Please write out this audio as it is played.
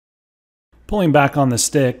Pulling back on the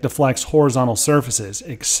stick deflects horizontal surfaces,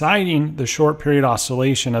 exciting the short period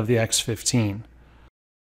oscillation of the X-15.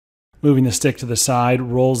 Moving the stick to the side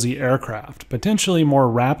rolls the aircraft, potentially more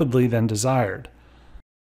rapidly than desired.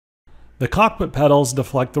 The cockpit pedals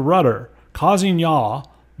deflect the rudder, causing yaw,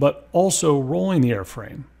 but also rolling the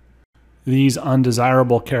airframe. These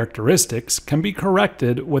undesirable characteristics can be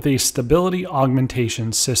corrected with a stability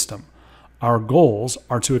augmentation system. Our goals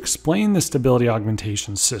are to explain the stability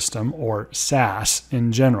augmentation system, or SAS,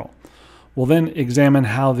 in general. We'll then examine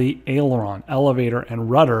how the aileron, elevator, and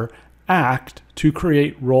rudder act to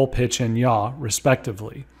create roll, pitch, and yaw,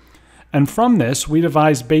 respectively. And from this, we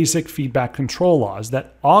devise basic feedback control laws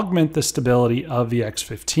that augment the stability of the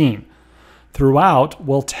X-15. Throughout,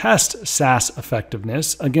 we'll test SAS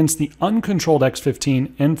effectiveness against the uncontrolled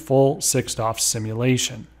X-15 in full 6DOF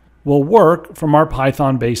simulation. We'll work from our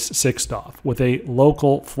Python-based 6DOF with a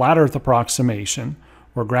local flat Earth approximation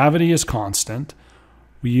where gravity is constant.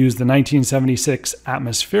 We use the 1976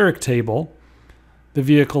 atmospheric table. The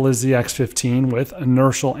vehicle is the X-15 with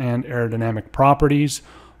inertial and aerodynamic properties.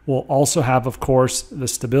 We'll also have, of course, the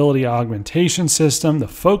stability augmentation system, the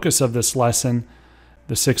focus of this lesson,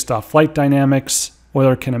 the 6DOF flight dynamics,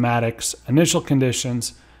 weather kinematics, initial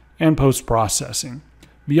conditions, and post-processing.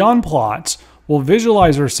 Beyond plots, we'll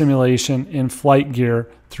visualize our simulation in flight gear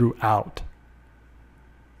throughout.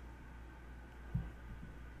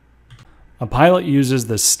 A pilot uses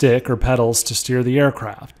the stick or pedals to steer the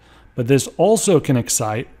aircraft, but this also can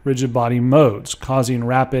excite rigid body modes, causing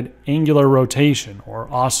rapid angular rotation or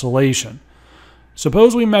oscillation.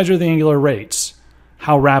 Suppose we measure the angular rates,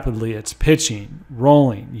 how rapidly it's pitching,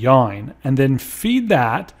 rolling, yawing, and then feed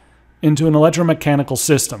that into an electromechanical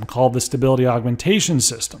system called the stability augmentation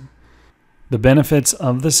system. The benefits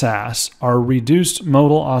of the SAS are reduced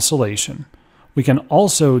modal oscillation. We can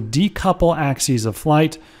also decouple axes of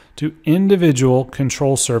flight to individual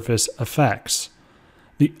control surface effects.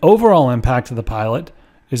 The overall impact of the pilot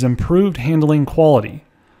is improved handling quality,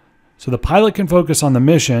 so the pilot can focus on the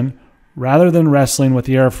mission rather than wrestling with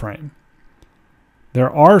the airframe.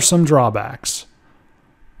 There are some drawbacks.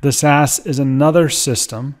 The SAS is another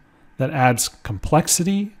system that adds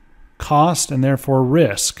complexity, cost, and therefore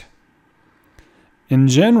risk. In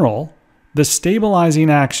general, the stabilizing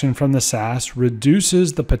action from the SAS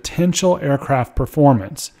reduces the potential aircraft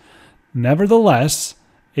performance. Nevertheless,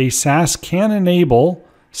 a SAS can enable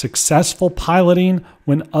successful piloting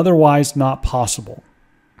when otherwise not possible.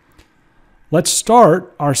 Let's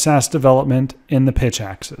start our SAS development in the pitch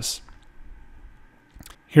axis.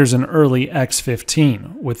 Here's an early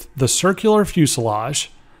X-15 with the circular fuselage,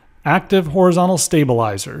 active horizontal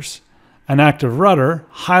stabilizers, and active rudder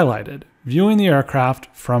highlighted, viewing the aircraft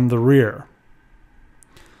from the rear.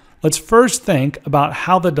 Let's first think about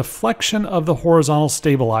how the deflection of the horizontal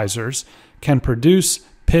stabilizers can produce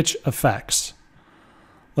pitch effects.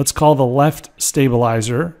 Let's call the left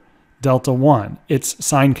stabilizer delta 1. Its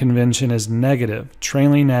sign convention is negative,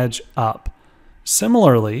 trailing edge up.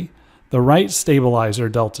 Similarly, the right stabilizer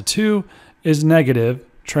delta 2 is negative,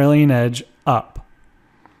 trailing edge up.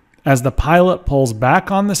 As the pilot pulls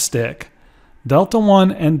back on the stick, delta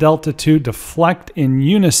 1 and delta 2 deflect in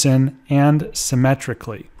unison and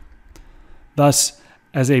symmetrically. Thus,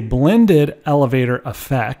 as a blended elevator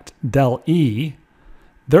effect, del E,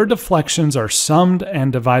 their deflections are summed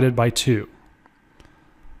and divided by 2.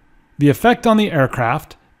 The effect on the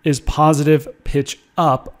aircraft is positive pitch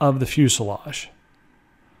up of the fuselage.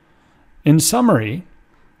 In summary,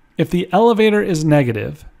 if the elevator is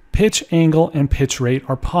negative, pitch angle and pitch rate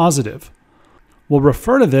are positive. We'll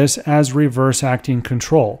refer to this as reverse acting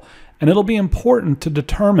control, and it'll be important to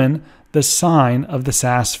determine the sign of the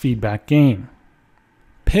SAS feedback gain.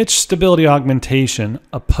 Pitch stability augmentation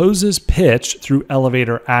opposes pitch through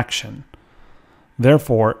elevator action.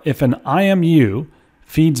 Therefore, if an IMU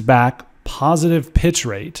feeds back positive pitch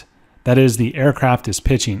rate, that is, the aircraft is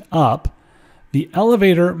pitching up, the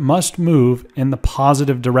elevator must move in the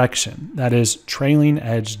positive direction, that is, trailing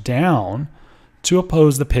edge down, to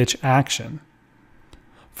oppose the pitch action.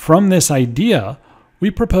 From this idea, we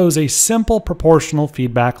propose a simple proportional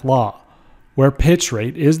feedback law, where pitch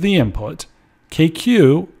rate is the input,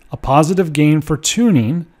 KQ, a positive gain for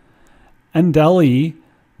tuning, and del E,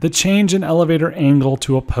 the change in elevator angle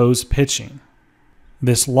to oppose pitching.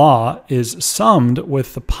 This law is summed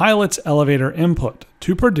with the pilot's elevator input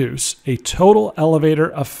to produce a total elevator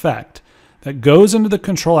effect that goes into the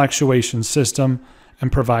control actuation system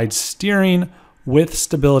and provides steering with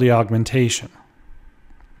stability augmentation.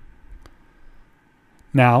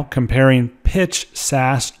 Now comparing pitch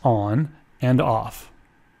SAS on and off.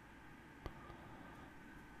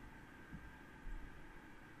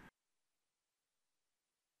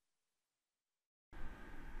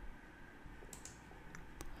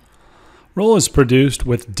 Roll is produced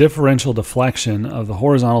with differential deflection of the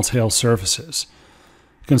horizontal tail surfaces.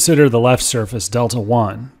 Consider the left surface, delta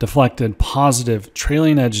 1, deflected positive,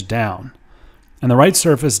 trailing edge down, and the right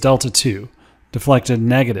surface, delta 2, deflected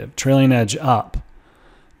negative, trailing edge up.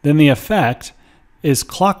 Then the effect is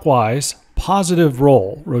clockwise, positive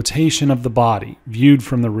roll, rotation of the body, viewed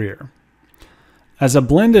from the rear. As a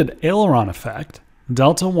blended aileron effect,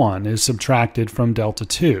 delta 1 is subtracted from delta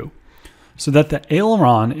 2, so that the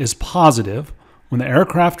aileron is positive when the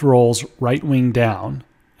aircraft rolls right wing down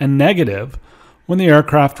and negative when the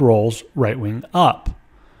aircraft rolls right wing up.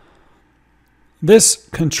 This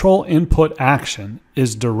control input action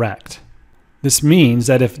is direct. This means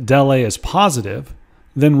that if del A is positive,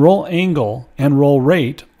 then roll angle and roll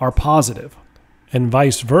rate are positive, and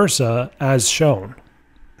vice versa as shown.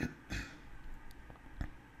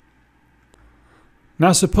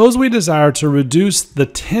 Now suppose we desire to reduce the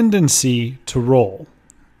tendency to roll.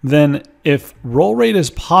 Then if roll rate is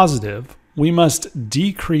positive, we must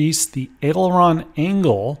decrease the aileron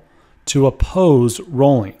angle to oppose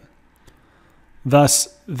rolling.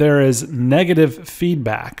 Thus, there is negative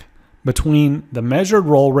feedback between the measured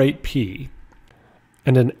roll rate P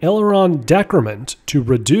and an aileron decrement to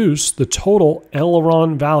reduce the total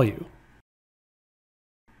aileron value.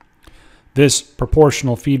 This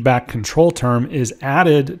proportional feedback control term is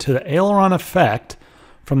added to the aileron effect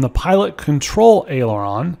from the pilot control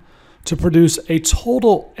aileron to produce a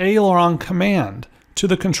total aileron command to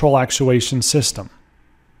the control actuation system.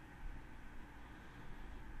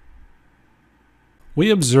 We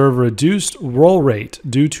observe reduced roll rate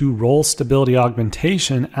due to roll stability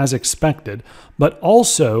augmentation as expected, but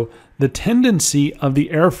also the tendency of the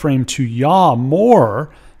airframe to yaw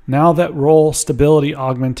more now that roll stability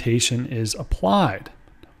augmentation is applied.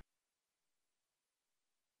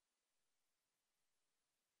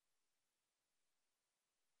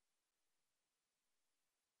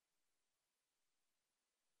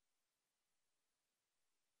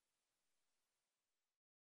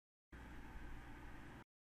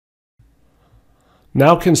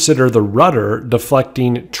 Now consider the rudder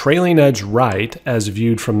deflecting trailing edge right as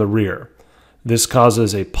viewed from the rear. This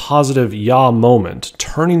causes a positive yaw moment,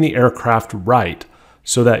 turning the aircraft right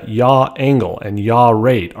so that yaw angle and yaw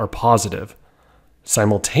rate are positive.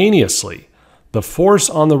 Simultaneously, the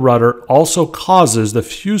force on the rudder also causes the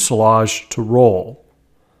fuselage to roll.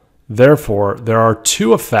 Therefore, there are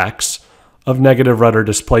two effects of negative rudder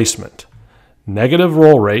displacement: negative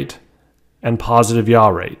roll rate and positive yaw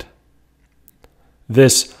rate.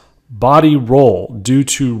 This body roll due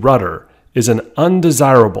to rudder is an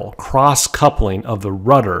undesirable cross-coupling of the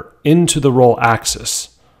rudder into the roll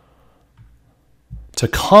axis. To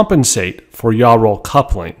compensate for yaw-roll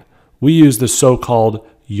coupling, we use the so-called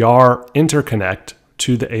yaw interconnect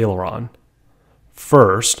to the aileron.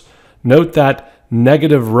 First, note that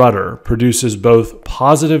negative rudder produces both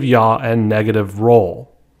positive yaw and negative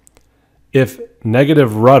roll. If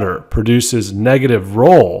negative rudder produces negative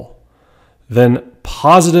roll, then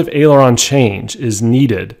positive aileron change is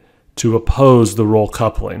needed to oppose the roll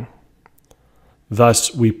coupling.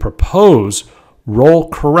 Thus, we propose roll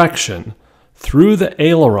correction through the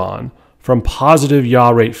aileron from positive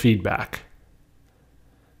yaw rate feedback.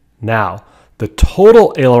 Now, the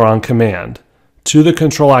total aileron command to the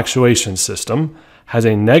control actuation system has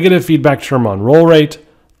a negative feedback term on roll rate,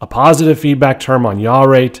 a positive feedback term on yaw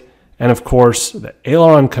rate, and of course, the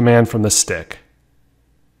aileron command from the stick.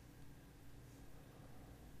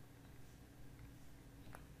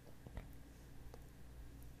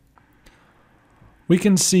 We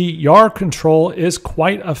can see yaw control is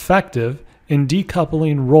quite effective in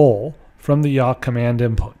decoupling roll from the yaw command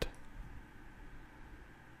input.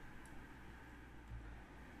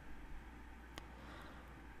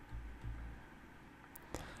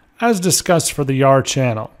 As discussed for the yaw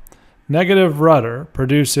channel, negative rudder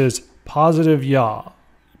produces positive yaw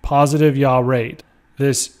rate.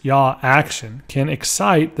 This yaw action can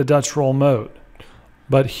excite the Dutch roll mode.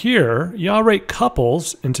 But here, yaw rate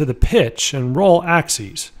couples into the pitch and roll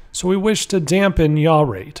axes, so we wish to dampen yaw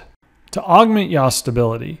rate. To augment yaw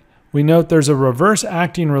stability, we note there's a reverse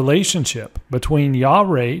acting relationship between yaw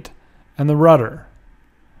rate and the rudder.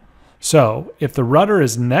 So, if the rudder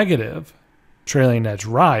is negative, trailing edge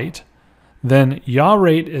right, then yaw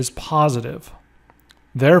rate is positive.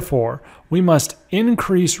 Therefore, we must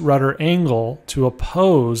increase rudder angle to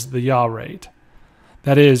oppose the yaw rate.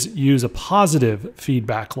 That is, use a positive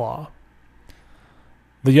feedback law.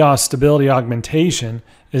 The yaw stability augmentation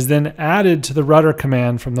is then added to the rudder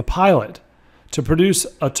command from the pilot to produce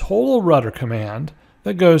a total rudder command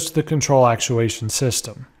that goes to the control actuation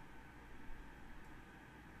system.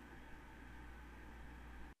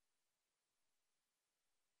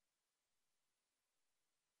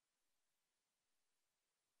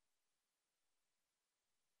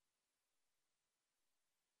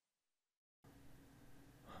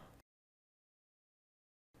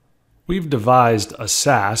 We've devised a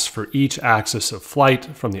SAS for each axis of flight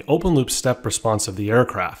from the open-loop step response of the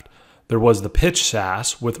aircraft. There was the pitch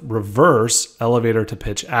SAS with reverse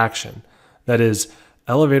elevator-to-pitch action. That is,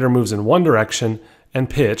 elevator moves in one direction and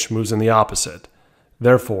pitch moves in the opposite.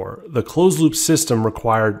 Therefore, the closed-loop system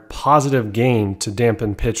required positive gain to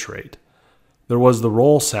dampen pitch rate. There was the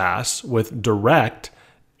roll SAS with direct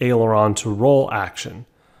aileron-to-roll action.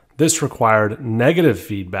 This required negative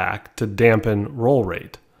feedback to dampen roll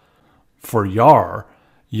rate. For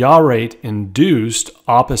yaw rate induced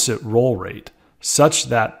opposite roll rate, such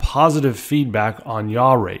that positive feedback on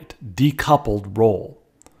yaw rate decoupled roll.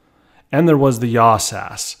 And there was the yaw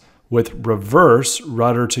SAS, with reverse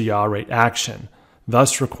rudder to yaw rate action,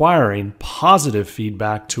 thus requiring positive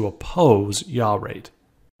feedback to oppose yaw rate.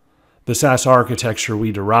 The SAS architecture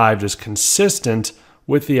we derived is consistent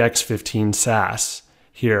with the X-15 SAS.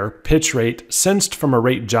 Here, pitch rate sensed from a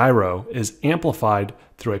rate gyro is amplified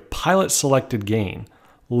through a pilot-selected gain,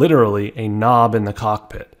 literally a knob in the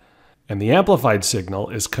cockpit, and the amplified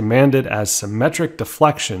signal is commanded as symmetric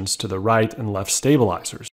deflections to the right and left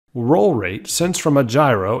stabilizers. Roll rate sensed from a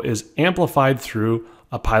gyro is amplified through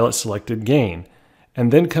a pilot-selected gain,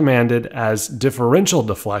 and then commanded as differential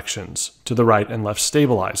deflections to the right and left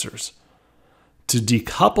stabilizers. To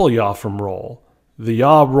decouple yaw from roll, the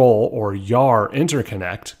yaw roll or yaw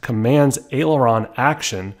interconnect commands aileron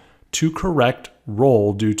action to correct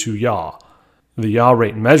roll due to yaw. The yaw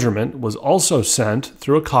rate measurement was also sent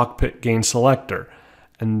through a cockpit gain selector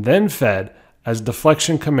and then fed as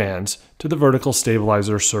deflection commands to the vertical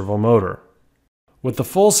stabilizer servo motor. With the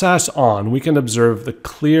full SAS on, we can observe the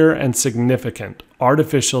clear and significant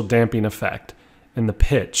artificial damping effect in the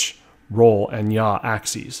pitch, roll, and yaw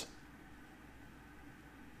axes.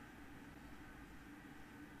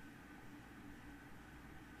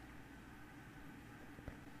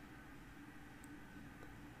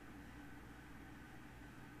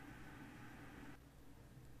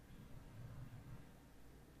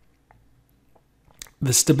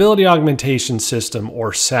 The Stability Augmentation System,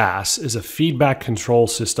 or SAS, is a feedback control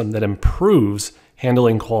system that improves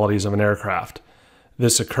handling qualities of an aircraft.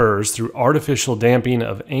 This occurs through artificial damping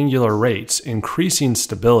of angular rates, increasing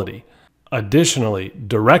stability. Additionally,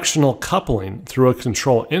 directional coupling through a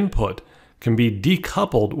control input can be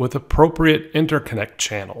decoupled with appropriate interconnect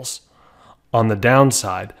channels. On the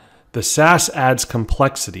downside, the SAS adds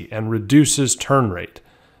complexity and reduces turn rate.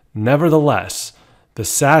 Nevertheless, the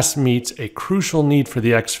SAS meets a crucial need for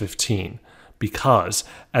the X-15 because,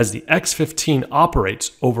 as the X-15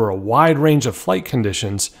 operates over a wide range of flight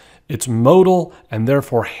conditions, its modal and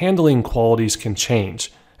therefore handling qualities can change,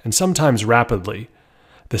 and sometimes rapidly.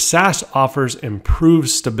 The SAS offers improved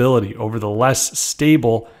stability over the less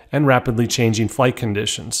stable and rapidly changing flight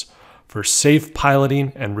conditions for safe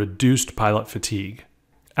piloting and reduced pilot fatigue.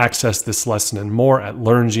 Access this lesson and more at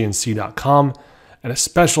learngnc.com. And a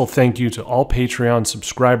special thank you to all Patreon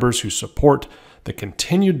subscribers who support the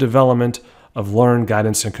continued development of Learn,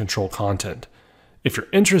 Guidance, and Control content. If you're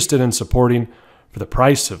interested in supporting, for the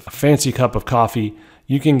price of a fancy cup of coffee,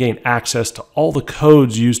 you can gain access to all the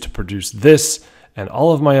codes used to produce this and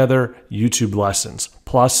all of my other YouTube lessons,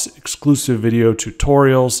 plus exclusive video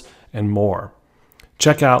tutorials and more.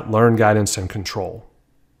 Check out Learn, Guidance, and Control.